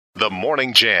The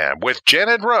Morning Jam with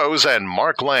Janet Rose and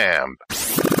Mark Lamb.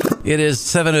 It is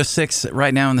 7:06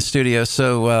 right now in the studio.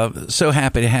 So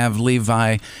happy to have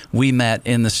Levi. We met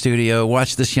in the studio.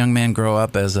 Watched this young man grow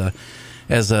up as a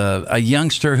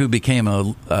youngster who became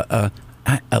a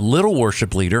little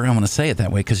worship leader. I want to say it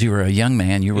that way because you were a young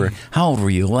man. You were, how old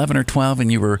were you? 11 or 12,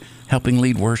 and you were helping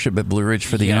lead worship at Blue Ridge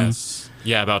for the young.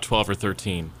 Yeah, about 12 or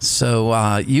 13.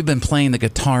 So you've been playing the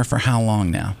guitar for how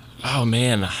long now? Oh,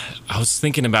 man. I was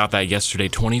thinking about that yesterday.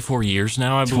 24 years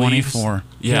now, I believe. 24.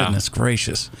 Yeah. Goodness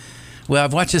gracious. Well,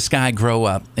 I've watched this guy grow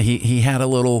up. He had a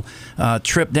little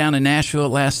trip down to Nashville. It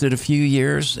lasted a few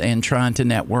years and trying to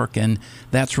network, and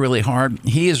that's really hard.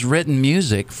 He has written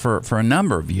music for a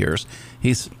number of years.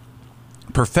 He's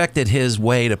perfected his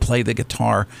way to play the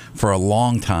guitar for a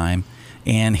long time,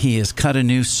 and he has cut a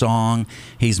new song.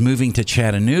 He's moving to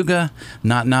Chattanooga,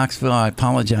 not Knoxville. I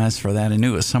apologize for that. I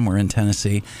knew it was somewhere in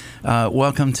Tennessee.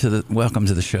 Welcome to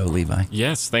the show, Levi.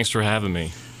 Yes, thanks for having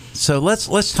me. So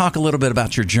let's talk a little bit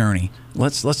about your journey.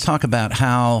 Let's talk about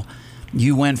how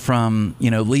you went from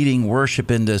leading worship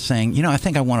into saying, I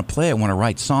think I want to play. I want to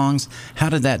write songs. How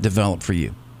did that develop for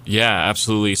you? Yeah,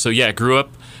 absolutely. So I grew up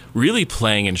really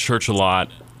playing in church a lot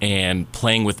and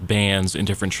playing with bands in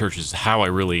different churches. How I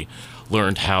really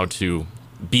learned how to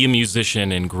be a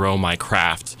musician and grow my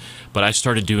craft. But I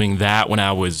started doing that when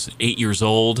I was 8 years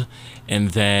old, and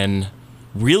then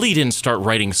really didn't start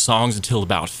writing songs until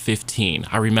about 15.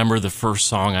 I remember the first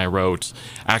song I wrote,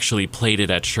 actually played it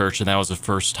at church, and that was the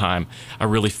first time I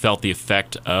really felt the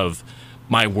effect of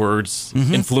my words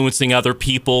influencing other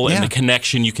people and the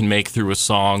connection you can make through a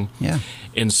song. Yeah.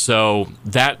 And so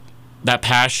that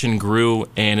passion grew,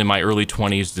 and in my early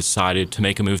 20s decided to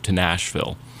make a move to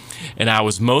Nashville. And I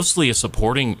was mostly a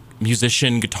supporting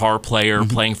musician, guitar player,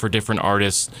 playing for different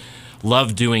artists.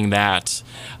 Loved doing that.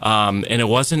 And it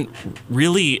wasn't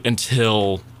really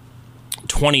until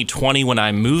 2020 when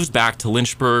I moved back to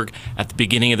Lynchburg at the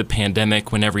beginning of the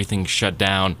pandemic when everything shut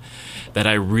down that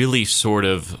I really sort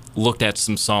of looked at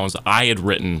some songs I had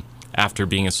written after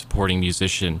being a supporting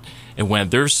musician and went,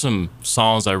 there's some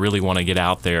songs I really want to get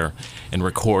out there and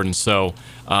record. And so,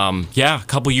 a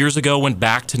couple years ago, went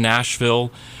back to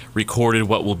Nashville, recorded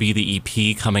what will be the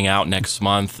EP coming out next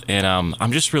month, and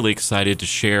I'm just really excited to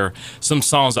share some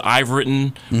songs I've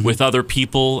written with other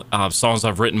people, songs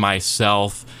I've written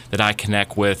myself that I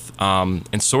connect with,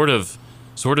 and sort of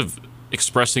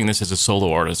expressing this as a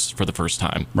solo artist for the first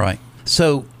time. Right.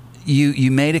 So you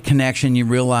made a connection. You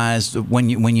realized when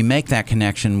you make that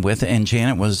connection with, and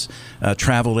Janet was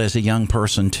traveled as a young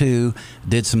person too,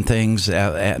 did some things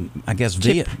at I guess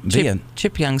via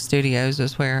Chip Young Studios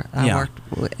is where I worked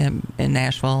in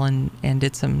Nashville and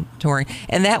did some touring,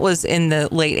 and that was in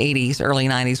the late 80s, early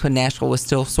 90s when Nashville was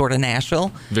still sort of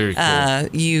Nashville. Very cool.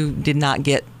 You did not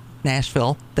get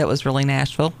Nashville. That was really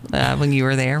Nashville when you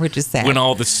were there, which is sad. When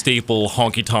all the staple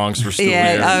honky tonks were still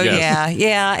there.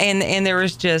 Yeah. And there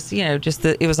was just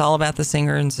it was all about the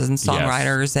singers and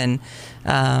songwriters, and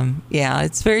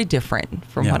it's very different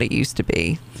from what it used to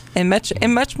be, and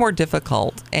much more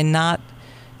difficult, and not,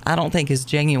 I don't think, as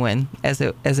genuine as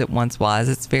it once was.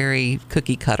 It's very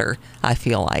cookie cutter, I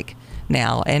feel like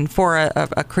now, and for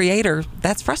a creator,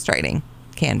 that's frustrating.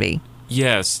 Can be.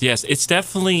 Yes. It's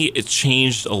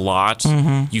changed a lot.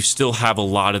 You still have a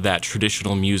lot of that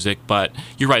traditional music, but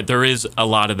you're right, there is a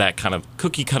lot of that kind of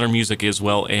cookie cutter music as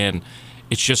well, and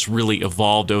it's just really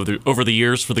evolved over the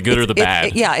years for the good or the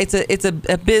bad. It's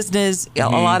a business. A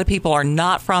lot of people are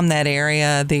not from that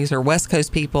area. These are West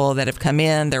Coast people that have come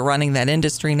in. They're running that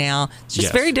industry now. It's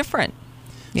just very different.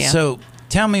 Yeah. So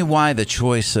tell me why the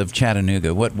choice of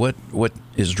Chattanooga. What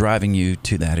is driving you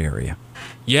to that area?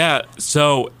 Yeah,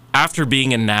 so after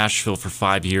being in Nashville for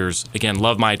 5 years, again,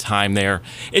 love my time there.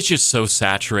 It's just so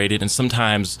saturated, and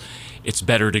sometimes it's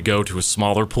better to go to a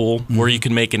smaller pool where you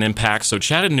can make an impact. So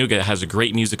Chattanooga has a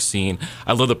great music scene.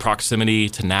 I love the proximity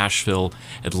to Nashville,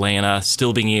 Atlanta,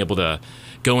 still being able to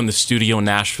go in the studio in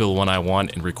Nashville when I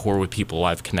want and record with people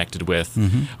I've connected with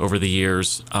over the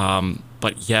years.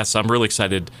 But yes, I'm really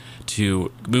excited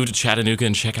to move to Chattanooga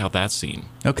and check out that scene.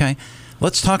 Okay.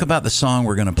 Let's talk about the song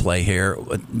we're going to play here.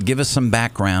 Give us some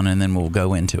background, and then we'll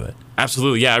go into it.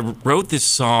 Absolutely. Yeah, I wrote this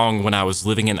song when I was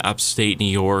living in upstate New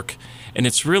York, and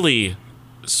it's really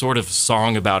sort of a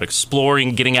song about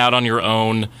exploring, getting out on your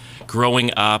own, growing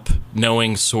up,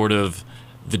 knowing sort of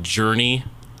the journey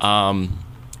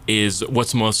is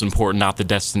what's most important, not the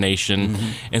destination.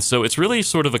 And so it's really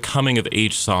sort of a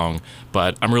coming-of-age song,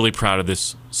 but I'm really proud of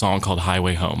this song called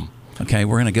Highway Home. Okay,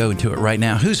 we're going to go into it right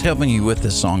now. Who's helping you with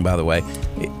this song, by the way,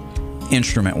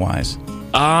 instrument-wise?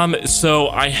 So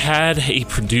I had a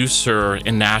producer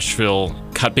in Nashville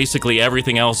cut basically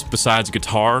everything else besides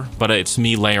guitar, but it's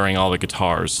me layering all the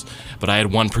guitars. But I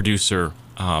had one producer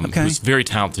who's very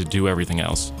talented to do everything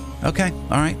else. Okay,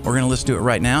 all right. We're going to let's do it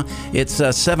right now. It's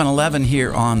 7:11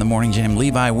 here on the Morning Jam.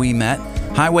 Levi, we met.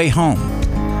 Highway Home.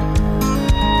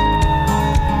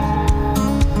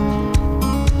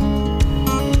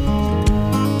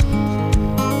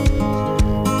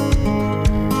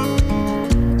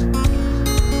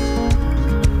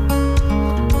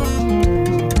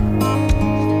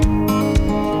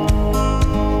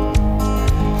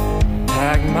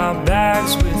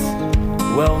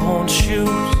 well-worn shoes.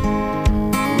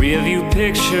 Rearview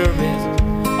picture is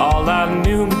all I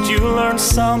knew, but you learned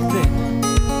something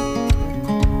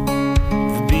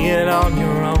for being on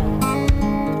your own.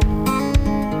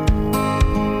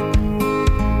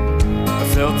 I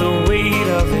felt the weight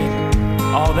of it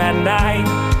all that night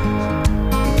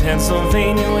in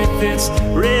Pennsylvania with its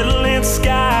red-lit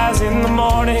skies. In the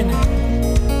morning,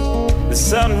 the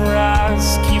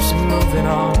sunrise keeps me moving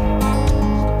on.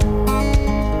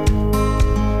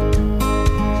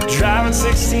 Driving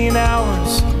 16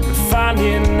 hours and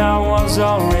finding I was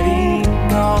already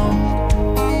gone.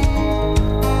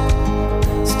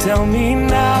 So tell me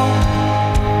now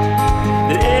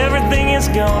that everything is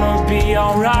gonna be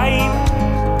alright.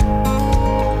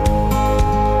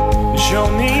 Show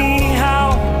me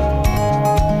how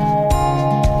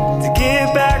to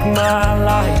get back my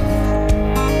life.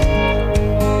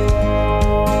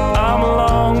 I'm a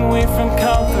long way from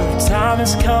comfort. Time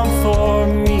has come for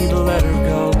me to let her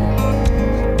go.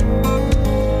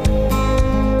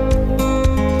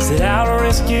 Said I'll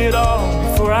risk it all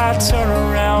before I turn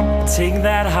around and take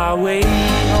that highway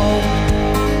home.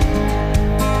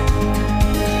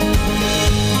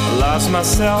 I lost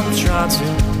myself trying to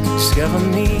discover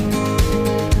me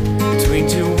between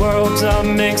two worlds of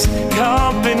mixed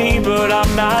company, but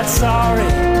I'm not sorry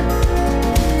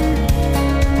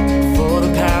for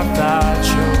the path I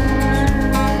chose.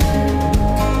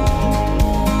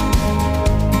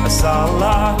 I saw a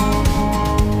lot,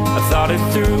 I thought it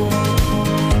through,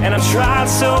 and I tried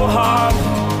so hard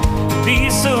to be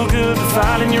so good, but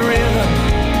finding your rhythm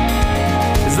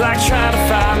is like trying to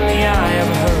find the eye of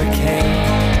a hurricane.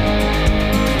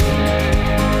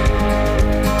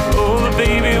 Oh, but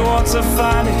baby, once I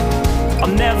find it,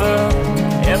 I'll never,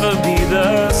 ever be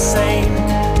the same.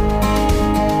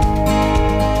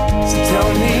 So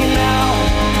tell me now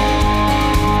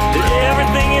that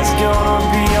everything is gonna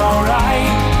be alright.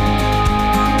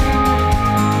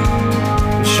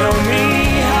 Show me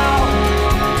how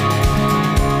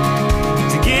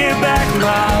to give back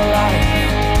my life.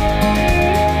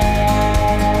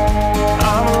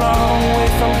 I'm a long way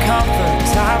from comfort.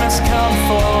 Time has come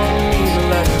for me to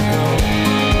let her go.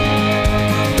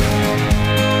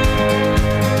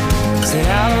 Say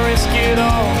I'll risk it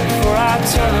all before I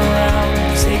turn around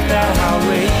and take that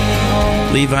highway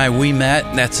home. Levi, we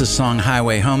met. That's the song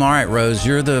Highway Home. All right, Rose,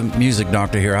 you're the music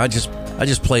doctor here. I just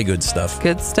play good stuff.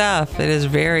 Good stuff. It is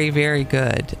very, very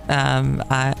good.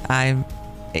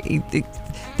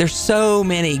 There's so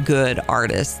many good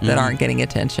artists that aren't getting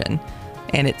attention,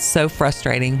 and it's so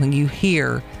frustrating when you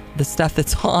hear the stuff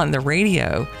that's on the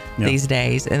radio these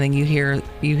days, and then you hear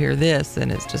this,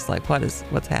 and it's just like,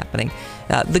 what's happening?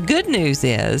 The good news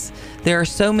is there are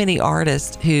so many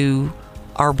artists who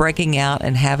are breaking out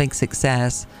and having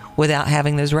success without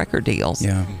having those record deals.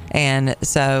 Yeah. And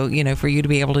so, for you to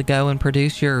be able to go and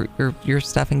produce your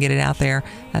stuff and get it out there,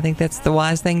 I think that's the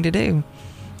wise thing to do.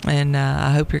 And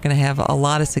I hope you're going to have a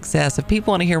lot of success. If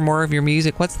people want to hear more of your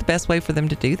music, what's the best way for them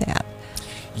to do that?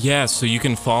 Yeah, so you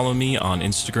can follow me on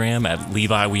Instagram at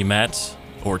Levi We Met,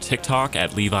 or TikTok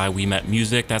at Levi We Met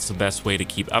Music. That's the best way to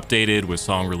keep updated with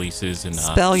song releases and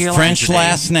spell your French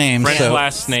last name. French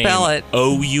last name. Spell it.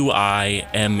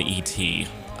 Ouimet.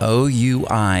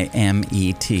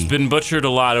 Ouimet. It's been butchered a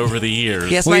lot over the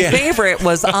years. Yes, my favorite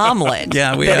was omelet.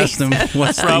 Yeah, we asked him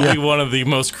what's probably one of the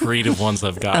most creative ones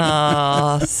I've gotten.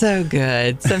 Oh, so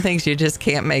good. Some things you just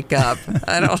can't make up.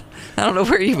 I don't know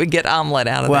where you would get omelet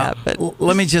out of that. But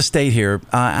let me just state here,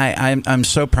 I'm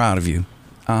so proud of you.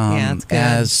 It's good.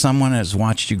 As someone has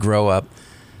watched you grow up,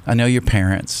 I know your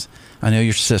parents, I know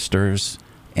your sisters,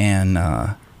 and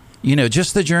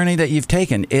just the journey that you've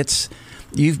taken. It's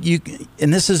you,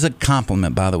 and this is a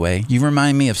compliment, by the way. You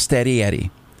remind me of Steady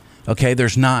Eddie. Okay,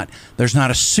 there's not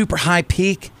a super high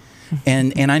peak,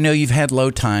 and I know you've had low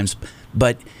times,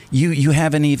 but you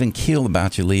have an even keel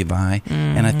about you, Levi,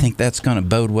 and I think that's going to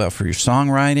bode well for your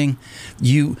songwriting.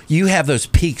 You have those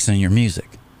peaks in your music.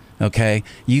 Okay,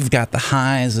 you've got the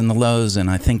highs and the lows, and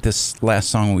I think this last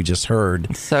song we just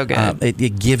heard, So good.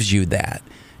 It gives you that,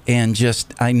 and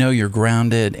just I know you're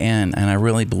grounded, and I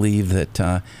really believe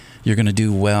that you're going to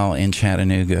do well in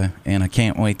Chattanooga, and I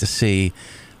can't wait to see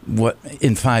what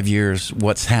in 5 years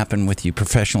what's happened with you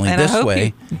professionally and this I hope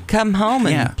way. you come home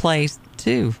and Yeah. play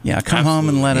too. Yeah, come home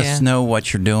and let Yeah. us know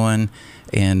what you're doing,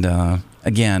 and.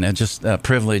 Again, it's just a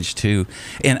privilege to,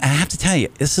 and I have to tell you,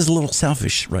 this is a little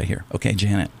selfish right here, okay,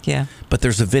 Janet? Yeah. But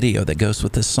there's a video that goes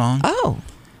with this song. Oh.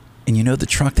 And you know the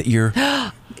truck that your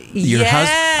Yes.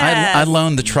 husband, I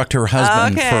loaned the truck to her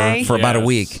husband Okay. for about a Yes.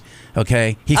 week,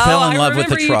 okay? He fell in love with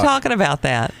the I remember you truck. talking about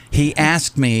that. He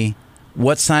asked me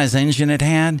what size engine it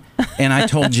had, and I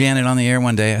told Janet on the air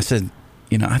one day, I said,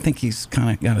 I think he's kind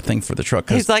of got a thing for the truck.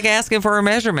 He's like asking for her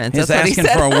measurements. He's That's what he asking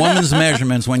said. for a woman's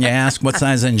measurements when you ask what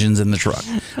size engine's in the truck.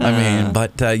 I mean,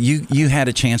 but you had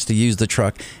a chance to use the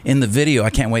truck in the video.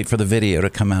 I can't wait for the video to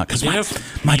come out because my Use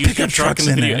your pickup truck's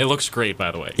in video. there. It looks great,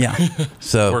 by the way. Yeah.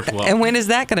 So Worked well. And when is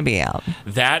that going to be out?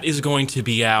 That is going to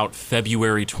be out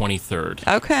February 23rd.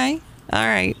 Okay. All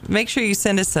right. Make sure you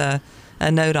send us a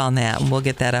note on that, and we'll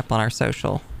get that up on our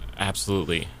social.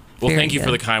 Absolutely. Well, Very thank you for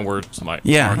good. the kind words, Mike.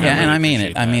 yeah, Mark. and really I mean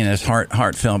appreciate it. I mean that. it's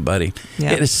heartfelt, buddy.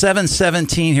 Yeah. It is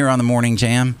 7:17 here on the Morning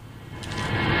Jam.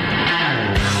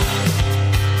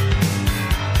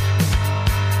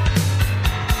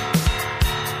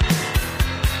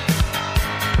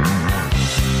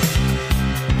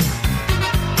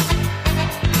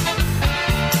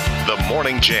 The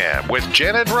Morning Jam with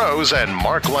Janet Rose and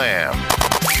Mark Lamb.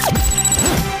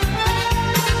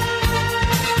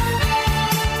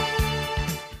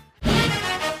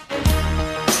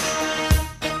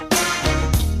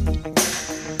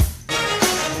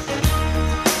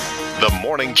 The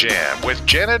Morning Jam with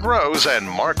Janet Rose and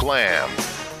Mark Lamb.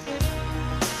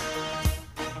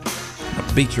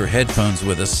 Beat your headphones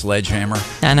with a sledgehammer.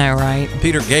 I know, right?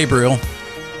 Peter Gabriel,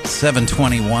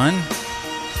 721.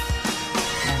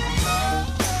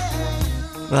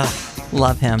 Ugh,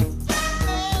 love him.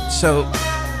 So,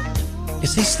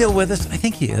 is he still with us? I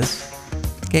think he is.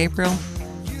 Gabriel?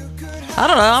 I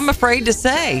don't know. I'm afraid to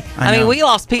say. I I mean, know. we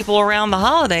lost people around the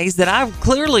holidays that I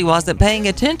clearly wasn't paying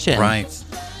attention. Right.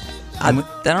 I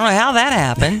don't know how that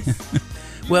happened.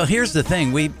 Well, here's the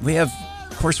thing. We have,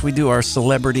 of course, we do our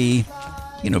celebrity,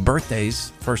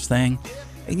 birthdays first thing.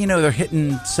 And, they're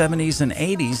hitting 70s and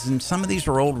 80s. And some of these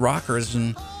are old rockers.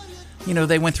 And,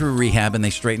 they went through rehab and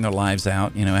they straightened their lives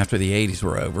out, after the 80s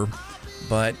were over.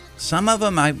 But some of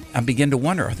them, I begin to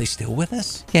wonder, are they still with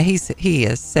us? Yeah, he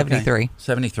is 73. Okay.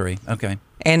 73. Okay.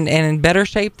 And in better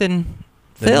shape than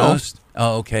The Phil. most?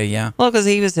 Oh, okay. Yeah. Well, because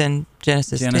he was in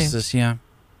Genesis too. Genesis, yeah.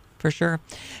 For sure.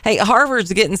 Hey,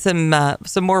 Harvard's getting some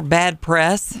more bad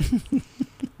press.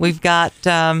 We've got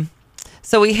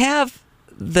so we have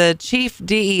the chief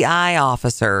DEI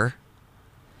officer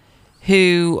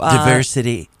who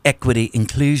Diversity, equity,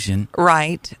 inclusion.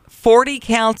 right, 40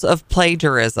 counts of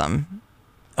plagiarism,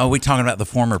 Oh, we talking about the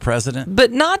former president?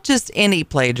 but not just any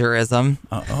plagiarism.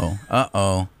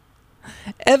 Uh-oh.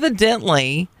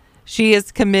 Evidently, she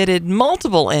has committed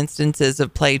multiple instances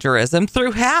of plagiarism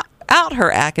throughout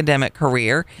her academic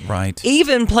career, Right.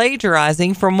 even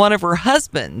plagiarizing from one of her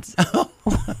husband's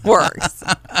works.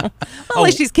 Well, at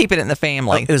least she's keeping it in the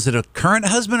family. Is it a current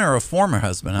husband or a former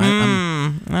husband? I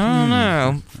don't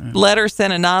know. Letter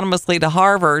sent anonymously to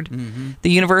Harvard, the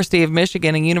University of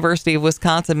Michigan, and University of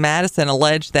Wisconsin-Madison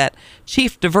alleged that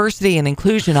Chief Diversity and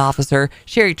Inclusion Officer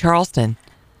Sherry Charleston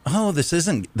This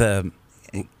isn't the...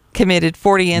 committed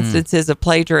 40 instances of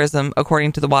plagiarism,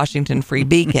 according to the Washington Free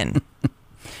Beacon.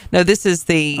 No, this is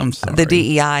I'm sorry. the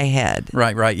DEI head.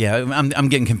 Right, yeah. I'm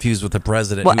getting confused with the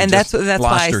president. Well, who and just that's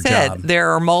lost why I her said job.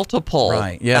 there are multiple.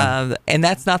 Right, yeah. And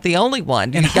that's not the only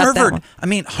one. And You've got that Harvard, one. I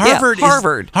mean, Harvard Yeah,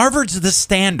 Harvard. Harvard's the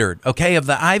standard, okay, of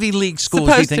the Ivy League schools.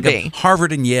 Supposed You to think be. of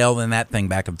Harvard and Yale and that thing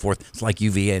back and forth. It's like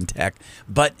UVA and Tech.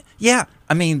 But, yeah,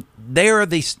 I mean, they are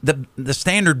the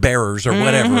standard bearers or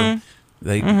whatever.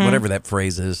 Whatever that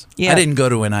phrase is. Yeah. I didn't go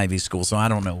to an Ivy school, so I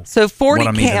don't know So 40 what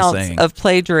I'm even counts saying. of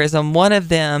plagiarism, one of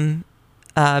them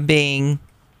being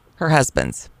her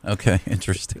husband's. Okay,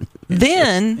 interesting.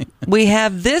 Then we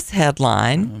have this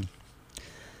headline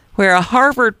where a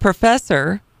Harvard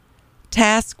professor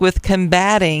tasked with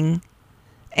combating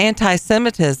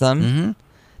anti-Semitism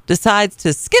decides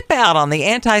to skip out on the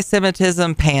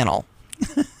anti-Semitism panel.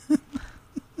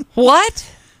 What?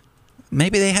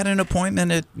 Maybe they had an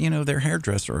appointment at, their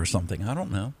hairdresser or something. I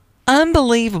don't know.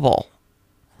 Unbelievable.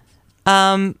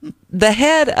 The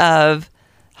head of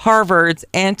Harvard's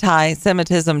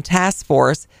anti-Semitism task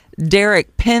force,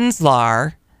 Derek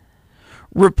Penzlar,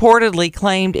 reportedly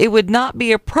claimed it would not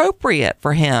be appropriate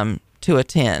for him to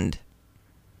attend.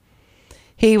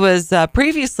 He was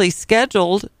previously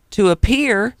scheduled to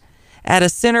appear at a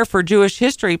Center for Jewish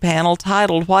History panel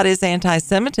titled "What is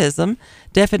Anti-Semitism?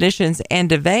 Definitions and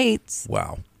Debates."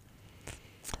 Wow.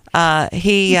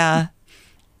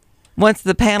 Once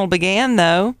the panel began,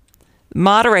 though, the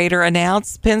moderator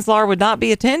announced Penzlar would not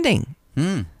be attending,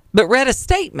 but read a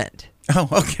statement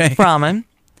from him.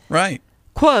 Right.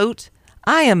 Quote,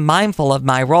 "I am mindful of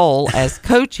my role as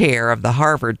co-chair of the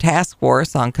Harvard Task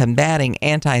Force on Combating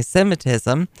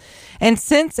Anti-Semitism, and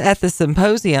since at the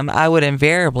symposium I would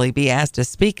invariably be asked to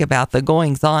speak about the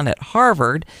goings-on at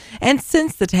Harvard, and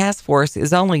since the task force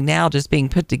is only now just being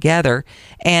put together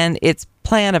and its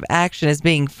plan of action is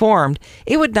being formed,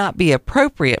 it would not be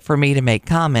appropriate for me to make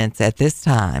comments at this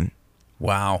time."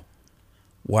 Wow.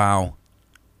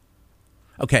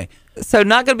 Okay. So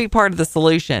not going to be part of the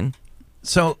solution.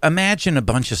 So imagine a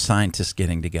bunch of scientists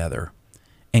getting together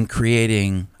and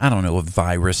creating, I don't know, a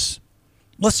virus.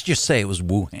 Let's just say it was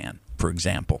Wuhan, for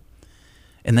example.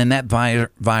 And then that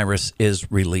virus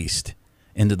is released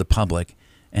into the public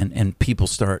and people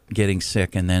start getting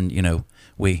sick. And then,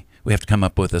 we have to come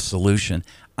up with a solution.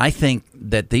 I think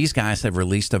that these guys have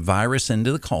released a virus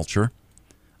into the culture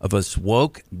of this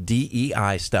woke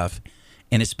DEI stuff,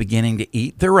 and it's beginning to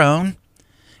eat their own.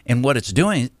 And what it's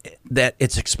doing, that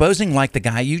it's exposing, like the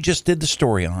guy you just did the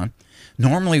story on.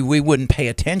 Normally, we wouldn't pay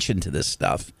attention to this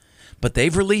stuff, but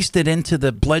they've released it into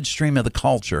the bloodstream of the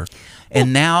culture,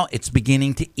 and now it's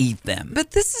beginning to eat them.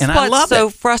 But this is what's so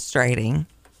frustrating.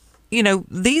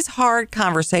 These hard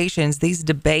conversations, these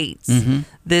debates,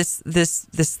 this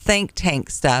think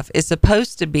tank stuff is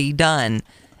supposed to be done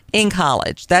in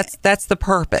college. That's the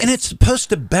purpose, and it's supposed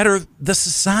to better the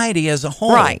society as a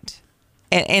whole, right?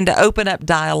 And to open up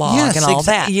dialogue and all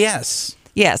that. Yes.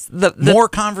 The more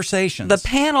conversations. The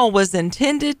panel was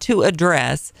intended to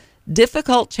address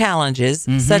difficult challenges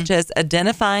such as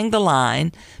identifying the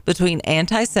line between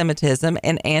anti-Semitism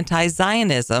and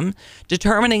anti-Zionism,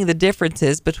 determining the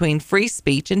differences between free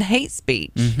speech and hate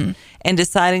speech, and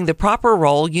deciding the proper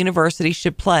role universities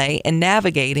should play in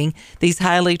navigating these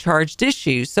highly charged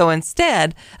issues. So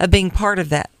instead of being part of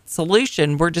that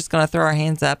solution, we're just going to throw our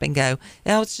hands up and go,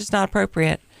 no, it's just not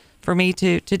appropriate for me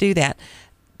to do that.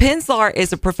 Penzlar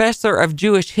is a professor of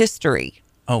Jewish history.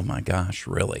 Oh my gosh,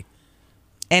 really?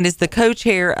 And is the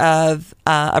co-chair of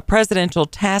a presidential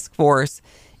task force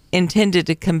intended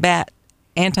to combat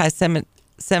anti-Semitic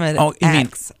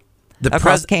acts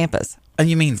across campus.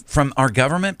 You mean from our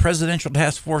government presidential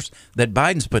task force that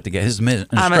Biden's put together, his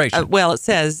administration? Well, it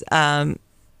says Harvard's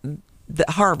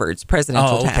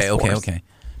presidential task force. Okay.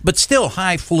 But still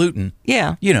highfalutin.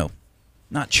 Yeah.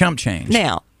 Not chump change.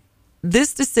 Now,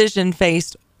 this decision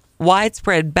faced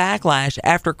widespread backlash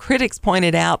after critics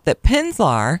pointed out that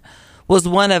Penzlar was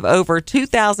one of over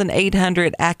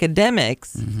 2,800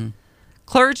 academics,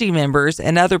 clergy members,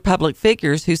 and other public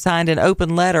figures who signed an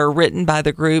open letter written by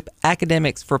the group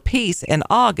Academics for Peace in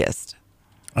August.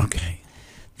 Okay.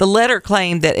 The letter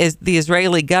claimed that the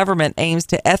Israeli government aims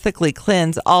to ethically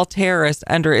cleanse all terrorists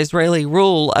under Israeli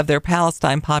rule of their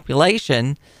Palestine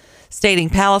population, stating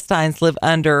Palestinians live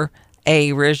under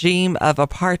a regime of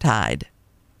apartheid.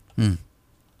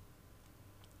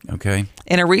 Okay.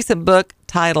 In a recent book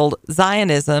titled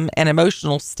Zionism, An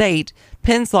Emotional State,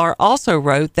 Penzlar also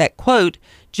wrote that, quote,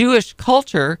 Jewish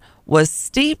culture was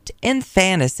steeped in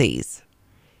fantasies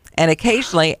and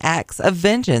occasionally acts of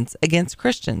vengeance against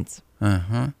Christians.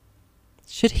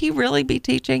 Should he really be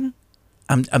teaching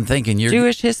I'm thinking you're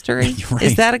Jewish history? Right.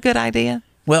 Is that a good idea?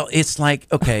 Well, it's like,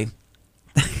 okay,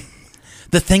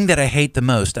 the thing that I hate the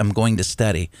most, I'm going to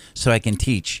study so I can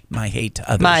teach my hate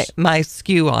to others. My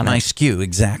skew on it. My skew,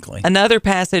 exactly. Another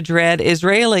passage read,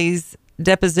 Israelis'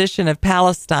 deposition of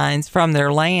Palestinians from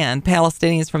their land,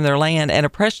 and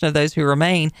oppression of those who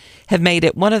remain have made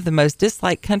it one of the most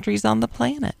disliked countries on the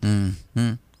planet.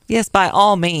 Yes, by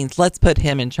all means, let's put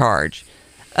him in charge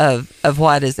of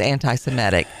what is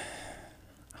anti-Semitic.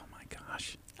 Oh my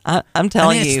gosh! I'm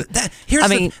telling you.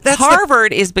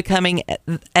 Harvard is becoming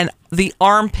the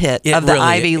armpit of the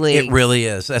Ivy League. It really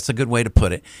is. That's a good way to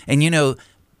put it. And you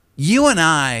and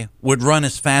I would run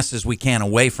as fast as we can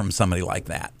away from somebody like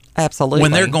that. Absolutely.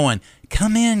 When they're going,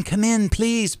 come in,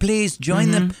 please,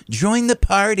 join the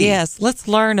party. Yes, let's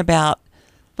learn about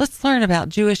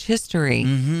Jewish history,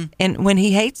 and when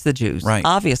he hates the Jews, right?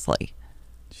 Obviously.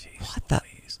 Jeez, what the?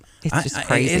 It's just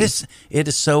crazy. It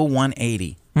is so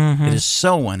 180. It is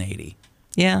so 180.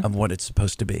 Yeah. Of what it's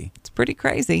supposed to be. It's pretty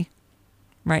crazy,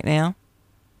 right now.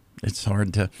 It's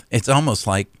hard to. It's almost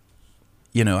like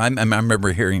I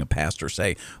remember hearing a pastor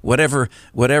say, whatever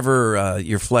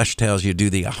your flesh tells you, do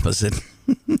the opposite.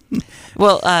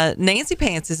 Well, Nancy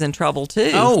Pants is in trouble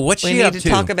too. Oh, what's she up to? We need to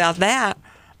talk about that.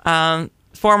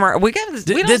 We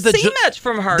don't see much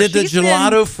from her. Did the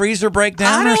gelato freezer break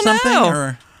down or something?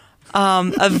 Know.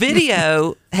 A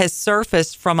video has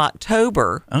surfaced from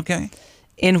October. Okay.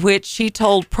 In which she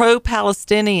told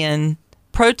pro-Palestinian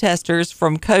protesters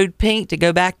from Code Pink to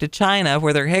go back to China,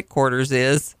 where their headquarters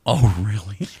is. Oh,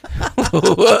 really?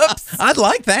 Whoops. I'd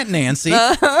like that, Nancy.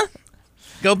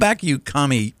 Go back, you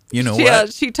commie. You know what? Yeah,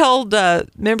 she told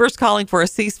members calling for a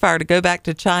ceasefire to go back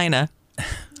to China.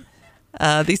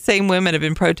 These same women have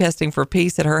been protesting for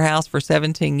peace at her house for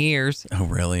 17 years. Oh,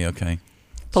 really? Okay.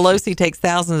 Pelosi takes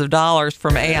thousands of dollars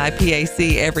from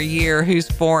AIPAC every year. Who's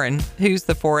foreign? Who's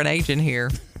the foreign agent here?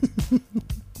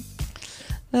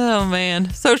 Oh,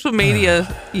 man. Social media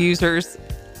users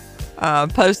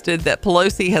posted that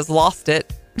Pelosi has lost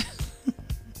it.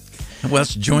 Well,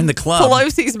 join the club.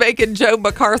 Pelosi's making Joe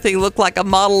McCarthy look like a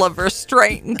model of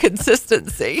restraint and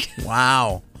consistency.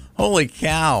 Wow. Holy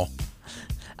cow.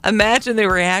 Imagine the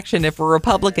reaction if a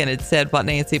Republican had said what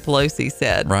Nancy Pelosi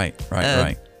said. Right.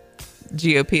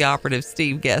 GOP operative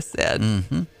Steve Guest said.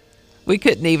 Mm-hmm. We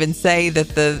couldn't even say that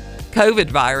the COVID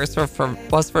virus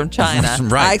was from China.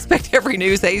 Right. I expect every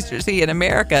news agency in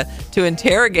America to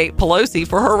interrogate Pelosi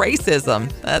for her racism.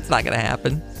 That's not going to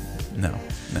happen. No.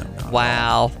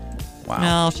 Wow.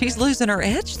 Wow. No, she's losing her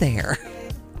edge there.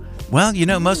 Well,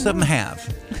 most of them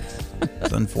have.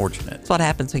 It's unfortunate. That's what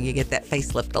happens when you get that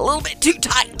facelift a little bit too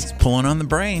tight. It's pulling on the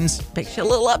brains. Makes you a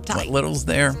little uptight. What little's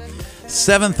there?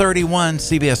 7:31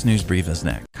 CBS News Brief is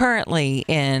next. Currently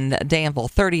in Danville,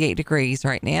 38 degrees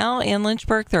right now. In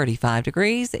Lynchburg, 35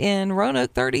 degrees. In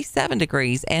Roanoke, 37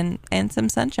 degrees and some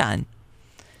sunshine.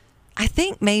 I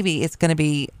think maybe it's going to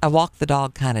be a walk the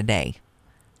dog kind of day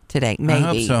today. Maybe. I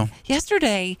hope so.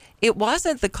 Yesterday, it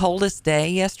wasn't the coldest day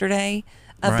yesterday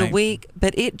of the week,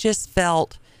 but it just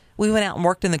felt, we went out and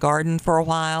worked in the garden for a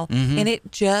while, and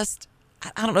it just,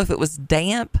 I don't know if it was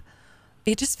damp.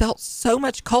 It just felt so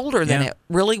much colder than it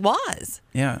really was.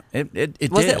 Yeah, it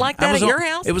was did. it like that at your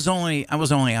house? I was only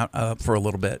out for a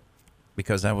little bit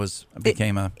because I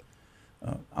became a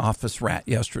office rat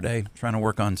yesterday, trying to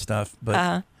work on stuff.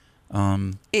 But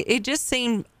it just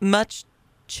seemed much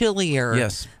chillier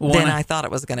than I thought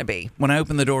it was going to be. When I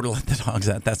opened the door to let the dogs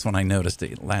out, that's when I noticed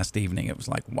it last evening. It was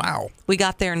like, wow. We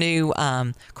got their new,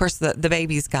 of course, the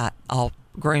babies got all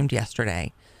groomed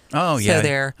yesterday. Oh, yeah. So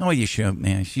they're, you showed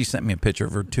me. She sent me a picture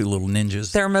of her two little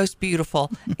ninjas. They're most beautiful.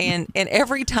 and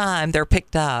every time they're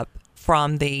picked up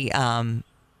from the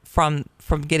from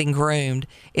getting groomed,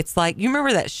 it's like, you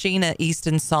remember that Sheena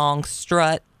Easton song,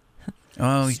 Strut?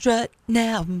 Oh, strut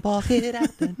now and walk it out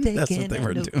and take that's it what they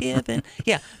were no doing. Giving.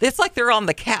 Yeah, it's like they're on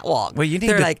the catwalk. Well,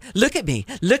 they're like, look at me,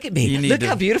 look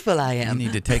how beautiful I am. You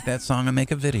need to take that song and make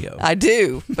a video. I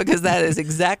do, because that is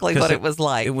exactly what it was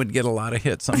like. It would get a lot of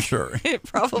hits, I'm sure. It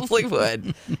probably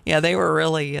would. Yeah, they were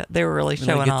really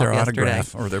showing off their yesterday.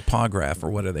 Autograph or their pawgraph or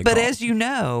what are they But called? as you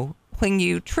know, when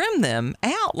you trim them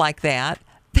out like that,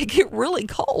 they get really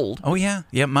cold. Oh yeah,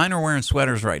 mine are wearing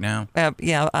sweaters right now.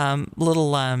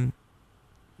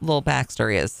 Little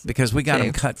Baxter is, because we got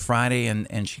them cut Friday,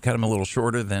 and she cut them a little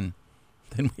shorter than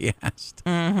we asked.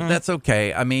 Mm-hmm. That's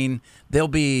okay. I mean, they'll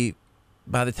be,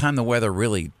 by the time the weather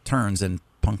really turns, and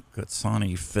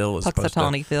Punxsutawney Phil is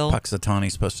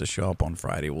supposed to show up on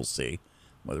Friday. We'll see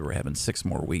whether we're having 6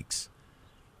 more weeks.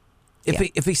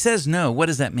 If he says no, what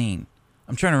does that mean?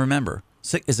 I'm trying to remember.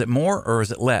 Is it more or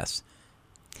is it less?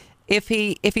 If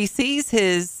he sees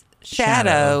his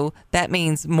shadow, that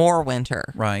means more winter.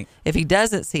 Right. If he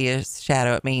doesn't see a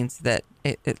shadow, it means that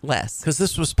it less. Because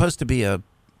this was supposed to be a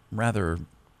rather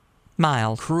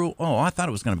mild, cruel. Oh, I thought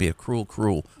it was going to be a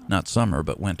cruel, not summer,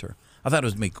 but winter. I thought it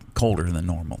was going to be colder than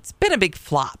normal. It's been a big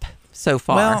flop so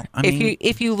far. Well, I mean,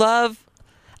 if you love,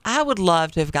 I would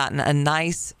love to have gotten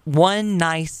one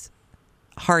nice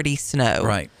hearty snow.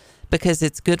 Right. Because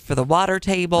it's good for the water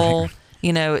table. Right.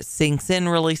 It sinks in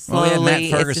really slowly.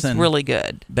 It's just really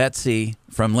good. Betsy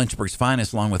from Lynchburg's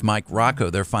Finest, along with Mike Rocco,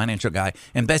 their financial guy.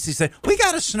 And Betsy said, we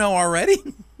got a snow already.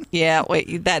 Yeah,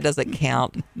 wait, that doesn't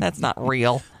count. That's not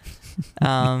real.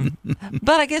 But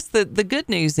I guess the good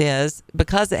news is,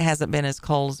 because it hasn't been as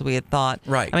cold as we had thought.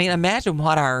 Right. I mean, imagine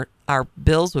what our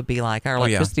bills would be like, our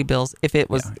electricity bills, if it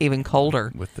was even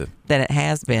colder than it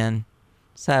has been.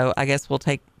 So I guess we'll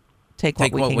take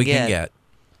what we can get.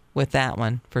 With that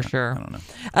one, for sure. I don't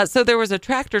know. So there was a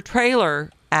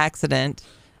tractor-trailer accident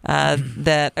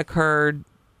that occurred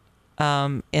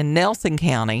in Nelson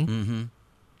County.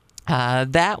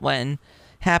 Mm-hmm. That one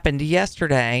happened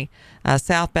yesterday.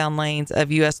 Southbound lanes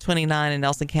of US 29 in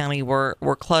Nelson County were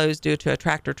closed due to a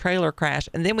tractor trailer crash.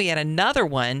 And then we had another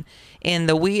one in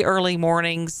the wee early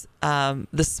mornings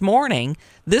this morning.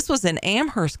 This was in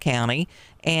Amherst County,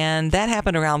 and that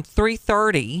happened around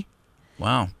 3:30.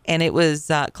 Wow. And it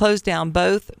was closed down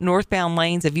both northbound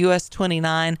lanes of US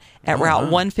 29 at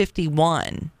Route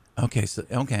 151. Okay,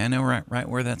 I know right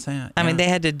where that's at. I mean, they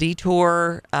had to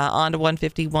detour onto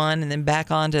 151 and then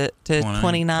back onto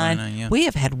 29. Yeah. We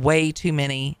have had way too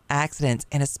many accidents,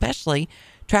 and especially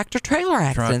tractor-trailer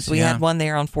accidents. We had one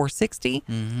there on 460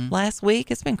 last week.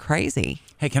 It's been crazy.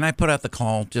 Hey, can I put out the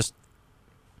call? Just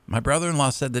my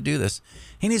brother-in-law said to do this.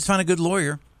 He needs to find a good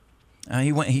lawyer.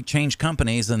 He changed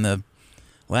companies, and the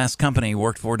last company he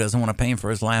worked for doesn't want to pay him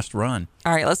for his last run.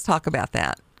 All right, let's talk about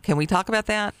that. Can we talk about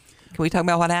that? Can we talk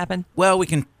about what happened? Well, we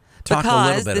can talk a little bit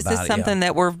about it. Because this is something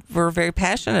that we're very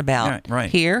passionate about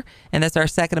here, and that's our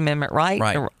Second Amendment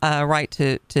right, right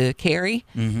to carry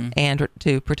and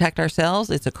to protect ourselves.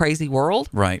 It's a crazy world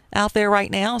out there right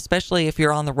now, especially if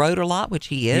you're on the road a lot, which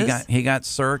he is. He got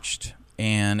searched,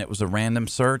 and it was a random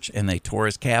search, and they tore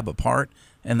his cab apart,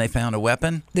 and they found a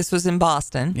weapon. This was in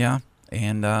Boston. Yeah,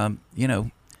 and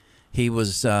he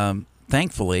was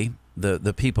thankfully.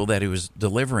 The people that he was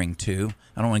delivering to,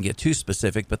 I don't want to get too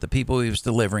specific, but the people he was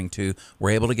delivering to were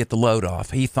able to get the load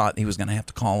off. He thought he was going to have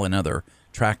to call another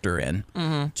tractor in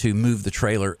to move the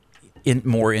trailer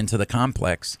more into the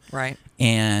complex. Right.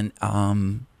 And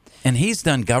he's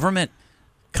done government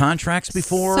contracts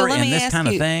before and this kind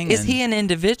of thing. Is he an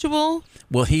individual?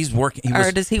 Well, he's working.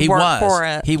 Does he work for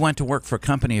a... He went to work for a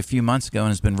company a few months ago and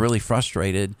has been really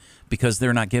frustrated because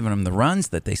they're not giving him the runs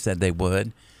that they said they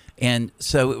would. And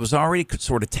so it was already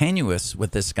sort of tenuous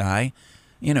with this guy,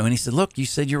 and he said, look, you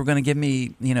said you were going to give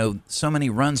me, so many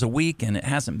runs a week, and it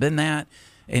hasn't been that.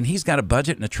 And he's got a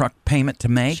budget and a truck payment to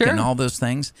make and all those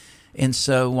things. And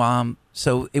so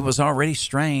so it was already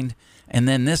strained. And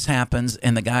then this happens,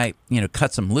 and the guy,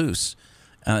 cuts him loose,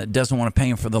 doesn't want to pay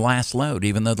him for the last load,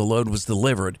 even though the load was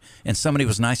delivered. And somebody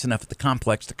was nice enough at the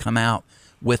complex to come out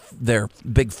with their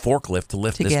big forklift to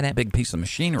lift this big piece of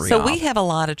machinery off. So we have a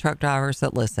lot of truck drivers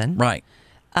that listen. Right.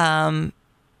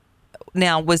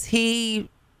 Now, was he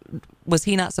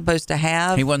not supposed to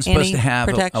have He wasn't supposed to have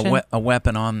protection? a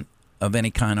weapon of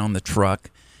any kind on the truck.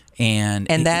 And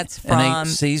that's from... And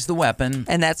they seized the weapon.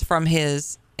 And that's from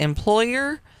his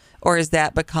employer? Or is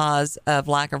that because of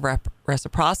lack of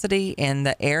reciprocity in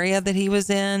the area that he was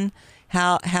in?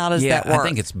 How does that work? I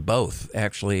think it's both,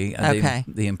 actually. Okay.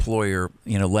 The employer,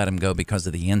 let him go because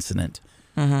of the incident,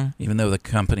 even though the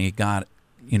company got,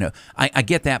 I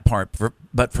get that part,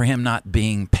 but for him not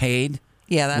being paid,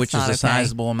 that's which is a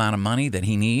sizable amount of money that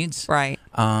he needs, right?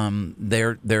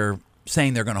 They're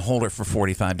saying they're going to hold it for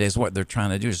 45 days. What they're trying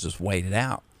to do is just wait it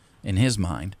out in his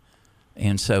mind,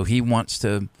 and so he wants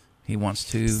to.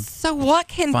 So what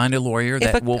can find a lawyer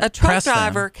that will a truck press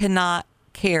driver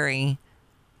them.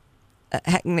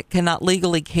 cannot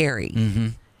legally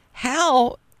carry.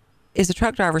 How is a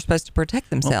truck driver supposed to protect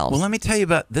themselves? Well, let me tell you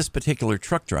about this particular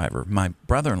truck driver, my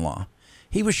brother-in-law.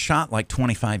 He was shot like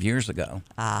 25 years ago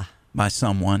by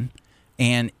someone,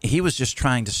 and he was just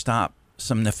trying to stop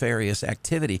some nefarious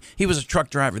activity. He was a truck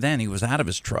driver then. He was out of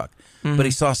his truck, but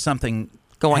he saw something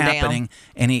going happening,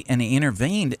 down. and he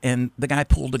intervened, and the guy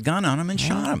pulled a gun on him and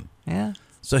shot him. Yeah.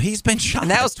 So he's been shot.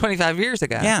 And that was 25 years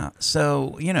ago. Yeah.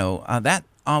 So, that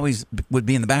always would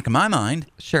be in the back of my mind.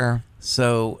 Sure.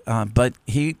 So, but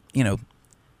he,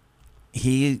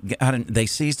 they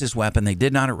seized his weapon. They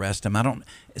did not arrest him.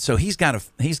 So he's got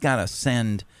to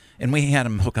send, and we had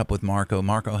him hook up with Marco.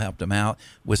 Marco helped him out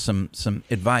with some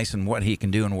advice on what he can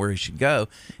do and where he should go.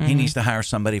 He needs to hire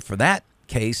somebody for that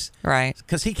case. Right.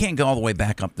 Because he can't go all the way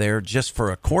back up there just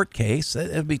for a court case.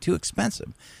 It would be too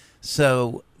expensive.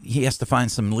 So he has to find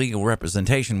some legal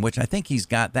representation, which I think he's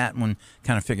got that one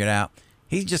kind of figured out.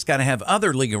 He's just got to have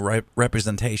other legal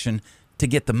representation to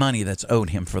get the money that's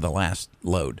owed him for the last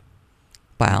load.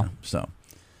 Wow.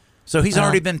 So he's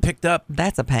already been picked up.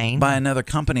 That's a pain. By another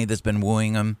company that's been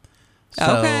wooing him.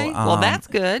 So, okay. Well, that's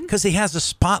good. Because he has a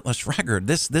spotless record.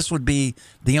 This would be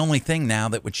the only thing now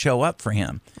that would show up for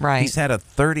him. Right. He's had a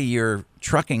 30-year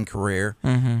trucking career,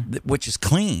 which is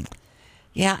clean.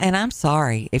 Yeah, and I'm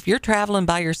sorry. If you're traveling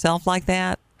by yourself like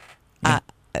that, that's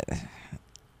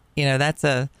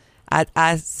a...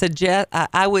 I suggest...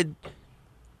 I would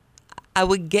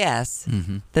guess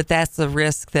that that's the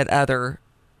risk that other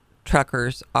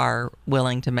truckers are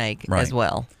willing to make as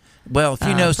well. Well, if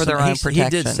you know, for their own protection. He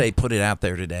did say put it out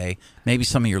there today. Maybe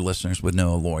some of your listeners would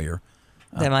know a lawyer.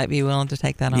 They might be willing to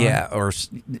take that on.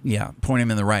 Yeah, point him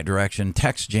in the right direction.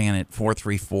 Text Janet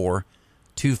 434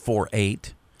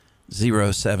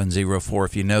 434-248-0704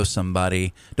 if you know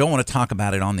somebody. Don't want to talk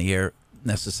about it on the air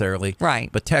necessarily.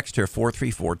 Right. But text her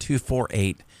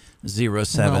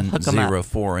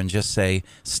 434-248-0704 and just say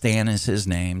Stan is his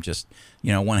name. Just,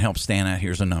 want to help Stan out.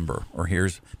 Here's a number, or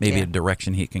here's maybe a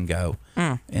direction he can go.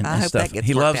 I and hope stuff. that gets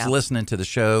He worked loves out. listening to the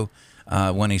show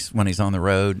when he's on the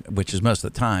road, which is most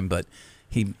of the time, but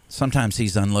sometimes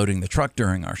he's unloading the truck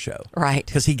during our show. Right.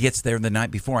 Because he gets there the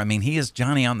night before. I mean, he is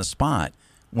Johnny on the spot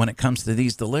when it comes to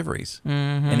these deliveries.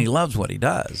 Mm-hmm. And he loves what he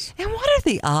does. And what are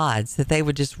the odds that they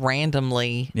would just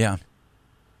randomly... Yeah.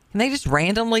 Can they just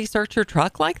randomly search your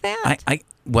truck like that?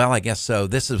 Well, I guess so.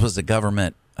 This was a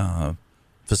government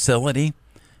facility,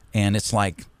 and it's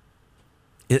like...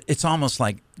 It's almost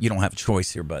like you don't have a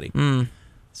choice here, buddy.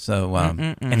 So,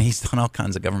 and he's done all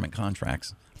kinds of government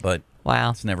contracts, but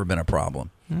wow, it's never been a problem.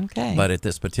 Okay. But at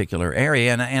this particular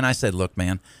area, and I said, look,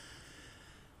 man,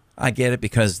 I get it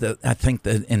because I think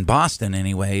that in Boston,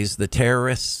 anyways, the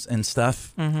terrorists and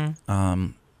stuff, two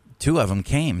of the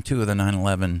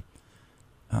 9/11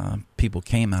 people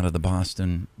came out of the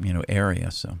Boston,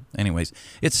 area. So, anyways,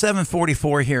 it's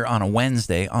 7:44 here on a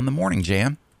Wednesday on the Morning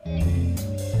Jam.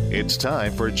 It's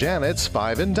time for Janet's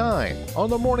 5 and Dine on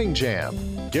the Morning Jam.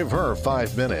 Give her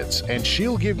 5 minutes, and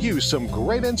she'll give you some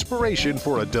great inspiration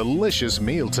for a delicious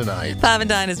meal tonight. 5 and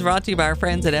Dine is brought to you by our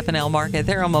friends at F&L Market.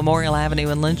 They're on Memorial Avenue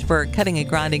in Lynchburg, cutting and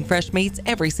grinding fresh meats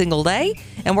every single day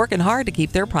and working hard to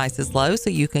keep their prices low so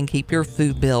you can keep your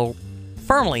food bill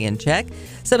firmly in check.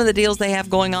 Some of the deals they have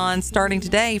going on starting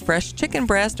today: fresh chicken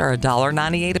breast are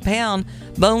 $1.98 a pound,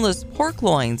 boneless pork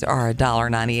loins are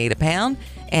 $1.98 a pound,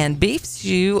 and beef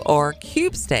stew or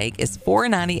cube steak is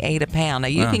 $4.98 a pound. Now,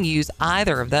 you can use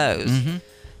either of those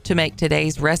to make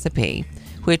today's recipe,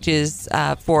 which is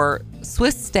for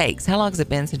Swiss steaks. How long has it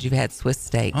been since you've had Swiss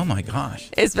steak? Oh, my gosh.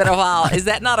 It's been a while. Is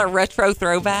that not a retro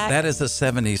throwback? That is a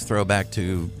 70s throwback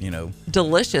to,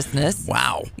 deliciousness.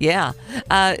 Wow. Yeah.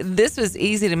 This was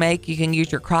easy to make. You can use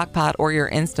your crock pot or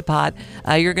your Instapot.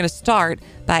 You're going to start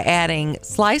by adding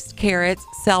sliced carrots,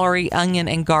 celery, onion,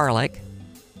 and garlic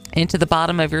into the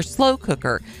bottom of your slow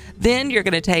cooker. Then you're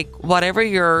going to take whatever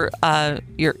your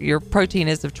protein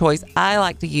is of choice. I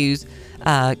like to use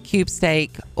cube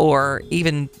steak or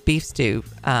even beef stew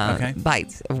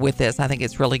bites with this. I think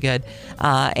it's really good.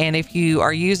 And if you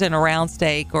are using a round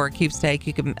steak or a cube steak,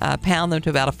 you can pound them to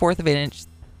about 1/4 of an inch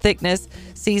thickness,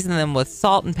 season them with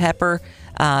salt and pepper.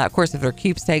 Of course, if they're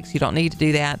cube steaks, you don't need to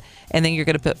do that. And then you're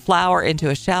going to put flour into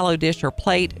a shallow dish or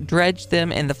plate, dredge them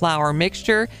in the flour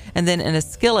mixture, and then in a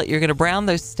skillet, you're going to brown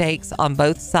those steaks on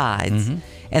both sides.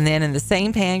 And then in the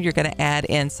same pan, you're going to add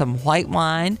in some white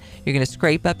wine. You're going to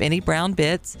scrape up any brown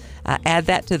bits, add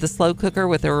that to the slow cooker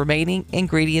with the remaining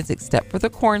ingredients except for the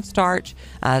cornstarch.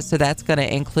 So that's going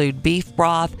to include beef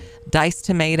broth, diced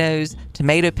tomatoes,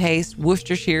 tomato paste,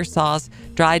 Worcestershire sauce,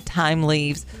 dried thyme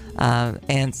leaves,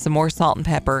 and some more salt and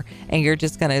pepper. And you're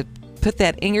just going to put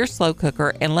that in your slow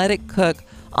cooker and let it cook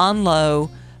on low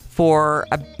for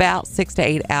about 6 to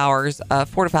 8 hours,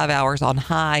 4 to 5 hours on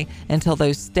high, until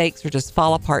those steaks are just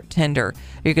fall apart tender.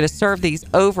 You're going to serve these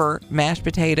over mashed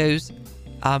potatoes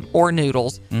or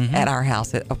noodles at our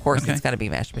house. Of course, it's got to be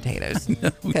mashed potatoes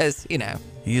because,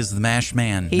 He is the mash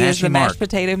man. He is the mashed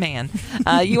potato man.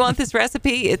 You want this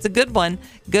recipe? It's a good one.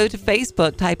 Go to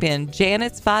Facebook, type in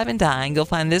Janet's 5 and Dine. You'll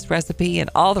find this recipe and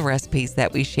all the recipes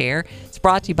that we share. It's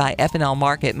brought to you by F&L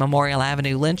Market, Memorial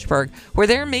Avenue, Lynchburg, where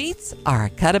their meats are a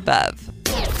cut above.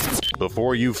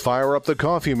 Before you fire up the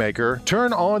coffee maker,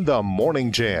 turn on the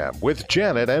Morning Jam with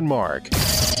Janet and Mark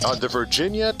on the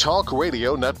Virginia Talk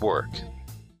Radio Network.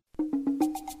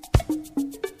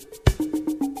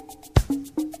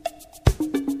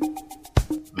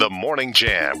 The Morning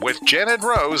Jam with Janet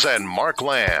Rose and Mark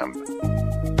Lamb.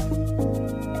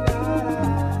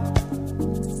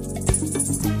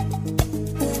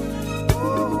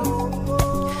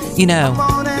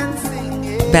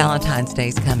 Valentine's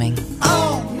Day's coming. There's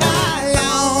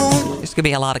going to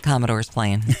be a lot of Commodores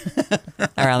playing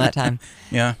around that time.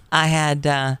 Yeah. I had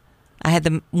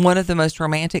one of the most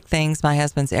romantic things my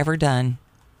husband's ever done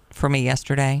for me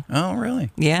yesterday. Oh,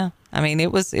 really? Yeah. I mean,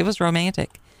 it was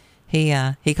romantic. He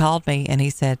called me and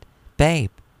he said, "Babe,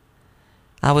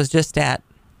 I was just at,"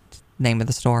 name of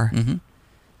the store. Mm-hmm.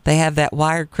 "They have that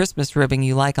wired Christmas ribbon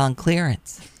you like on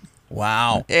clearance."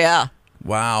 Wow. Yeah.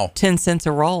 Wow. 10 cents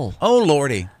a roll. Oh,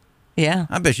 Lordy. Yeah.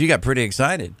 I bet you got pretty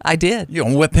excited. I did. You're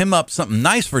going to whip him up something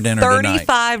nice for dinner tonight.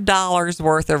 $35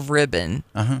 worth of ribbon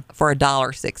for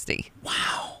 $1.60.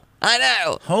 Wow. I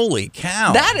know. Holy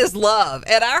cow. That is love.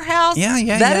 At our house,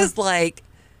 that is like,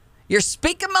 you're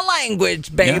speaking my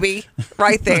language, baby. Yeah.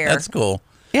 Right there. That's cool.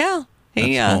 Yeah. That's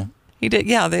cool. He did.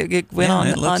 Yeah, it went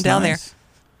on down nice. there.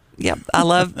 Yep, I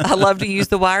love to use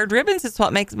the wired ribbons. It's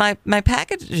what makes my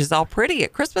packages all pretty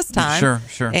at Christmas time.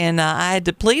 Sure. And I had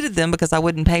depleted them because I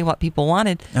wouldn't pay what people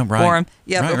wanted for them.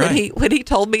 Yeah, but when he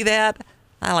told me that,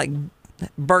 I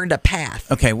burned a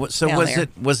path. Okay, so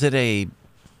was it a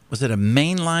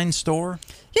mainline store?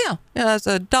 Yeah, it's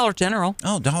a Dollar General.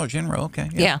 Oh, Dollar General. Okay.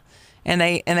 Yeah. And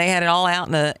they had it all out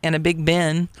in a big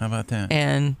bin. How about that?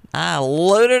 And I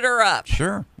loaded her up.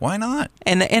 Sure, why not?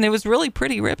 And it was really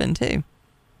pretty ribbon too.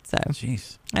 So,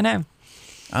 jeez, I know.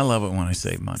 I love it when I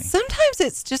save money. Sometimes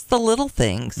it's just the little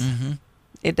things. Mm-hmm.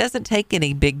 It doesn't take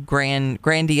any big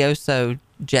grandioso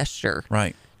gesture.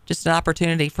 Right. Just an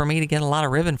opportunity for me to get a lot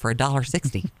of ribbon for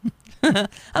 $1.60.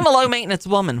 I'm a low maintenance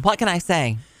woman. What can I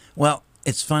say? Well,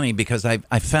 it's funny because I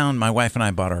found my wife and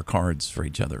I bought our cards for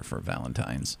each other for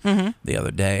Valentine's the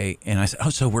other day, and I said, "Oh,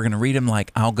 so we're going to read them?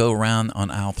 Like I'll go around on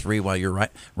aisle 3 while you're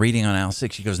reading on aisle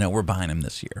 6." She goes, "No, we're buying them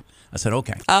this year." I said,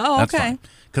 "Okay." Oh, that's okay. Fine.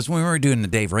 Because when we were doing the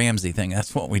Dave Ramsey thing,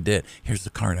 that's what we did. Here's the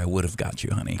card I would have got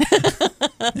you, honey.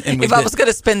 If I was going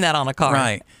to spend that on a card,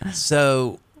 right?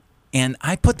 So. And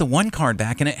I put the one card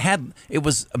back, and it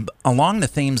was along the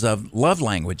themes of love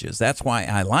languages. That's why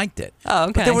I liked it. Oh,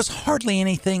 okay. But there was hardly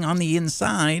anything on the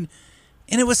inside,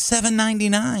 and it was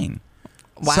 $7.99.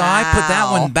 Wow. So I put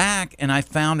that one back, and I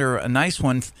found her a nice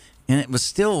one, and it was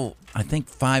still, I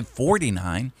think,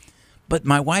 $5.49. But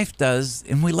my wife does,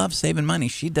 and we love saving money.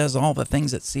 She does all the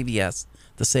things at CVS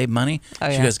to save money. Oh,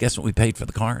 She goes, "Guess what we paid for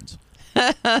the cards?"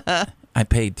 I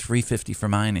paid $3.50 for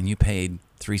mine, and you paid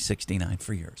 $3.69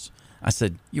 for yours. I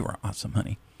said, "You are awesome,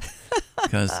 honey."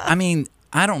 Because, I mean,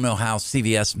 I don't know how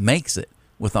CVS makes it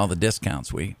with all the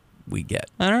discounts we get.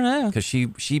 I don't know. Because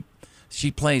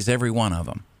she plays every one of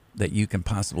them that you can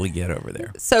possibly get over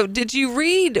there. So did you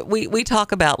read, we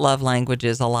talk about love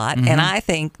languages a lot, and I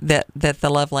think that the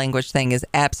love language thing is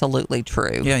absolutely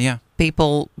true. Yeah.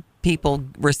 People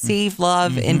receive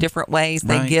love in different ways.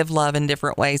 They give love in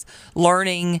different ways.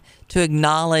 Learning to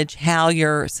acknowledge how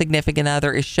your significant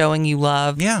other is showing you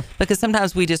love. Yeah. Because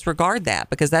sometimes we disregard that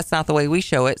because that's not the way we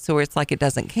show it, so it's like it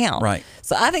doesn't count. Right.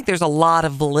 So I think there's a lot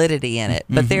of validity in it.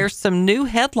 But there's some new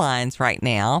headlines right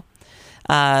now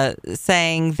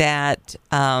saying that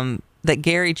that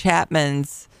Gary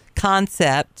Chapman's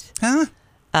concept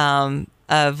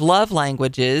of love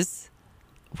languages,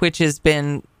 which has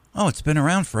been it's been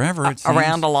around forever. It seems.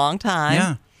 Around a long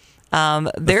time. Yeah.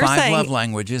 They're the 5 saying love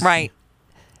languages. right.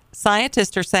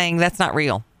 Scientists are saying that's not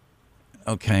real.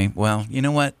 Okay. Well, you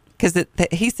know what? Because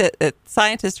he said that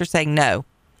scientists are saying no,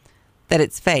 that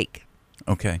it's fake.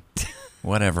 Okay.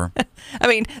 Whatever. I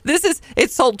mean,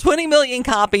 it's sold 20 million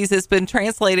copies. It's been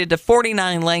translated to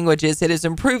 49 languages. It has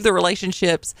improved the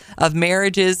relationships of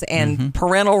marriages and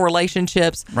parental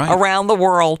relationships around the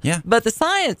world. Yeah. But the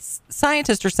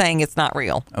scientists are saying it's not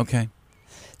real. Okay.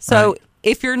 So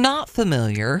if you're not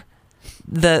familiar,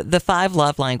 the 5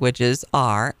 love languages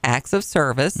are acts of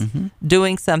service,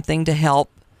 doing something to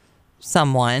help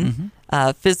someone,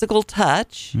 physical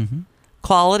touch,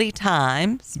 quality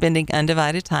time, spending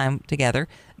undivided time together,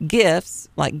 gifts,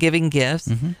 like giving gifts,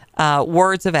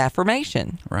 words of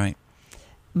affirmation. Right.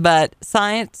 But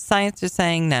science is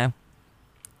saying no.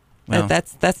 Well,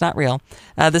 that's not real.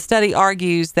 The study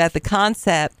argues that the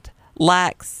concept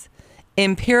lacks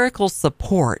empirical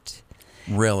support.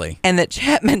 Really? And that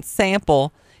Chapman's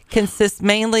sample consists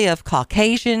mainly of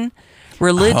Caucasian,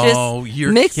 religious,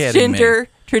 mixed gender,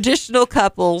 traditional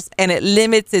couples, and it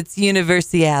limits its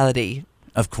universality.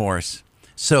 Of course.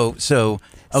 So okay.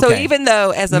 So even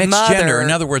though as a mixed mother, gender,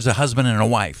 in other words, a husband and a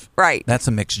wife, right? That's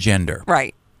a mixed gender,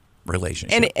 right?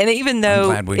 Relationship. And even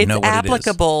though it's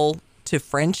applicable to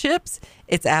friendships,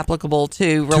 it's applicable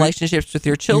to relationships with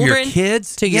your children, your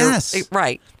kids, to yes,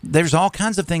 right. There's all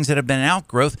kinds of things that have been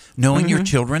outgrowth. Knowing your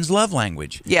children's love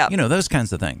language, those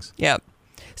kinds of things. Yep.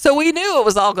 So we knew it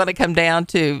was all going to come down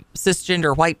to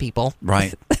cisgender white people,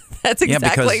 right? That's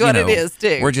exactly what it is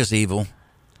too. We're just evil.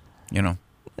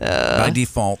 By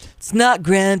default. It's not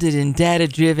grounded in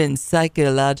data-driven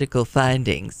psychological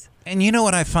findings. And you know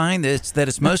what I find? It's that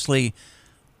it's mostly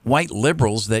white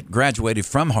liberals that graduated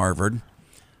from Harvard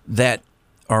that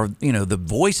are, the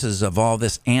voices of all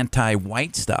this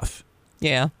anti-white stuff.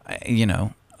 Yeah.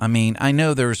 I mean, I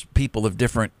know there's people of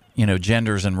different,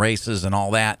 genders and races and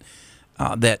all that,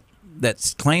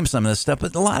 that claim some of this stuff.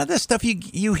 But a lot of this stuff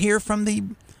you hear from the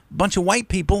bunch of white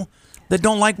people that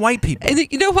don't like white people. And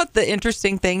you know what the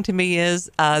interesting thing to me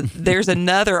is? There's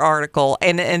another article,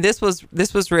 and this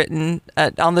was written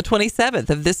on the 27th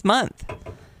of this month,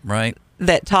 right?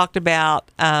 That talked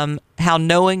about how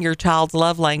knowing your child's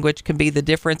love language can be the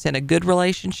difference in a good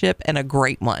relationship and a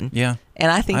great one. Yeah,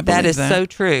 and I think that is so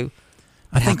true.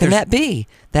 How can that be?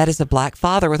 That is a black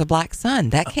father with a black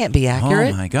son. That can't be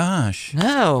accurate. Oh my gosh.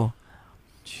 No.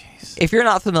 Jeez. If you're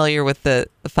not familiar with the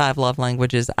 5 love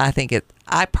languages, I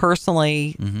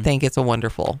personally think it's a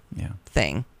wonderful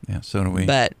thing. Yeah, so do we.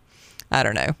 But I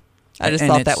don't know. I just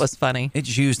And thought that was funny.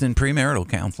 It's used in premarital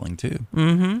counseling too.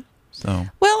 Mm-hmm. So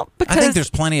well, because I think there's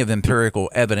plenty of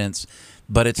empirical evidence,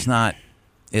 but it's not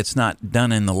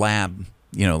done in the lab,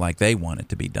 like they want it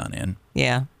to be done in.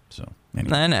 Yeah. So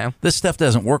anyway, I know. this stuff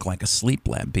doesn't work like a sleep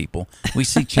lab, people. We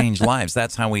see changed lives.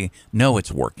 That's how we know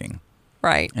it's working.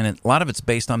 Right. And a lot of it's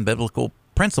based on biblical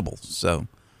principles. So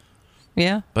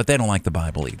yeah. But they don't like the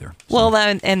Bible either. So. Well,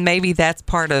 and maybe that's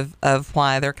part of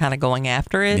why they're kind of going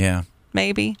after it. Yeah.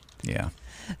 Maybe. Yeah.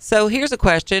 So here's a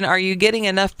question. Are you getting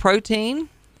enough protein?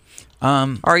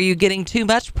 Are you getting too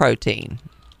much protein?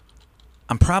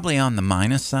 I'm probably on the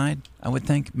minus side, I would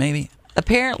think, maybe.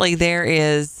 Apparently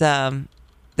there's a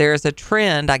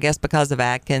trend, I guess because of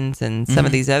Atkins and some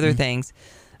of these other things,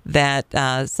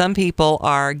 that some people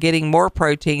are getting more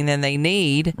protein than they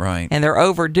need. Right. And they're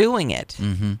overdoing it.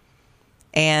 Mm-hmm.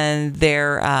 And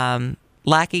they're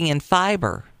lacking in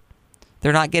fiber.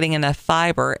 They're not getting enough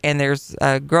fiber, and there's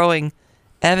growing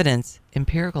evidence,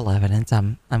 empirical evidence,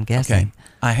 I'm guessing. Okay.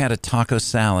 I had a taco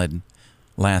salad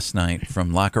last night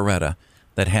from La Coretta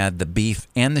that had the beef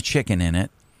and the chicken in it.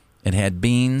 It had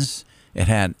beans. It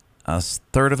had a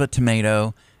third of a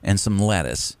tomato and some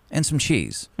lettuce and some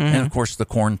cheese. Mm-hmm. And, of course, the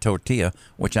corn tortilla,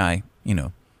 which I,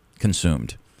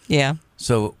 consumed. Yeah.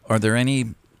 So are there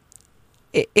any...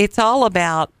 It's all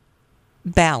about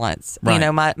balance.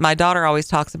 Right. My daughter always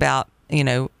talks about,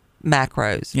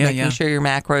 macros, making sure your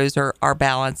macros are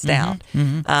balanced out.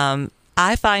 Mm-hmm.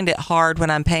 I find it hard when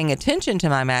I'm paying attention to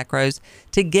my macros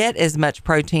to get as much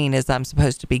protein as I'm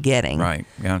supposed to be getting. Right,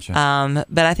 gotcha.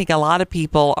 But I think a lot of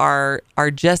people are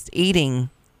just eating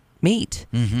meat.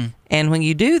 Mm-hmm. And when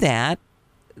you do that,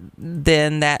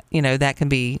 then that can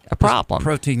be a problem.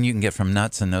 Protein you can get from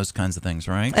nuts and those kinds of things,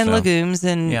 right? And legumes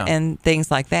and things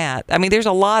like that. I mean, there's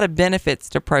a lot of benefits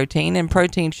to protein, and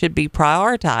protein should be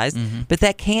prioritized, but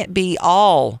that can't be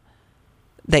all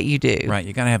that you do. Right,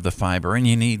 you got to have the fiber, and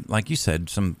you need, like you said,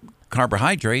 some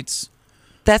carbohydrates.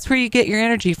 That's where you get your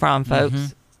energy from,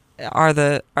 folks. Are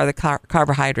the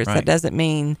carbohydrates. Right. That doesn't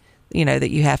mean that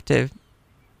you have to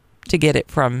get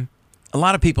it from. A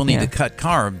lot of people need to cut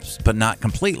carbs, but not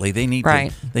completely. They need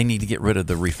to get rid of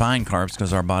the refined carbs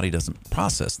because our body doesn't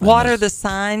process them. What are the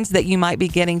signs that you might be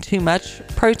getting too much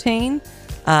protein?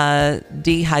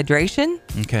 Dehydration.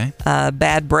 Okay.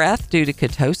 Bad breath due to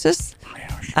ketosis.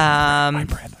 My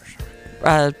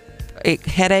breath.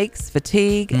 Headaches,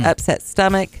 fatigue, upset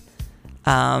stomach.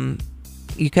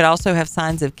 You could also have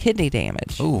signs of kidney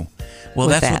damage. Oh, well,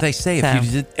 that's what they say.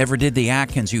 If you ever did the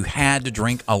Atkins, you had to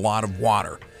drink a lot of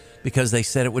water because they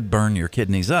said it would burn your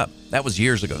kidneys up. That was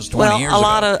years ago. It was 20 years ago.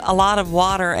 A lot of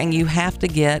water, and you have to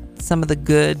get some of the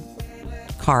good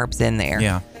carbs in there.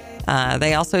 Yeah.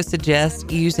 They also suggest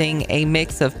using a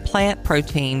mix of plant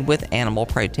protein with animal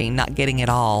protein, not getting it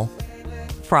all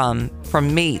from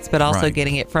meats, but also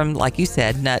getting it from, like you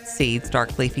said, nuts, seeds,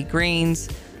 dark leafy greens,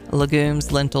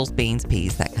 legumes, lentils, beans,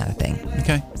 peas, that kind of thing.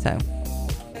 Okay. So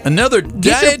another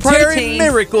get your dietary protein,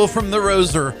 miracle from the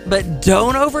Roser. But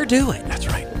don't overdo it. That's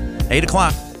right. 8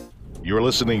 o'clock. You're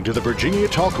listening to the Virginia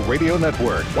Talk Radio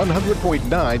Network, 100.9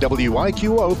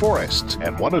 WIQO Forest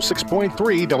and 106.3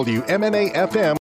 WMNA FM.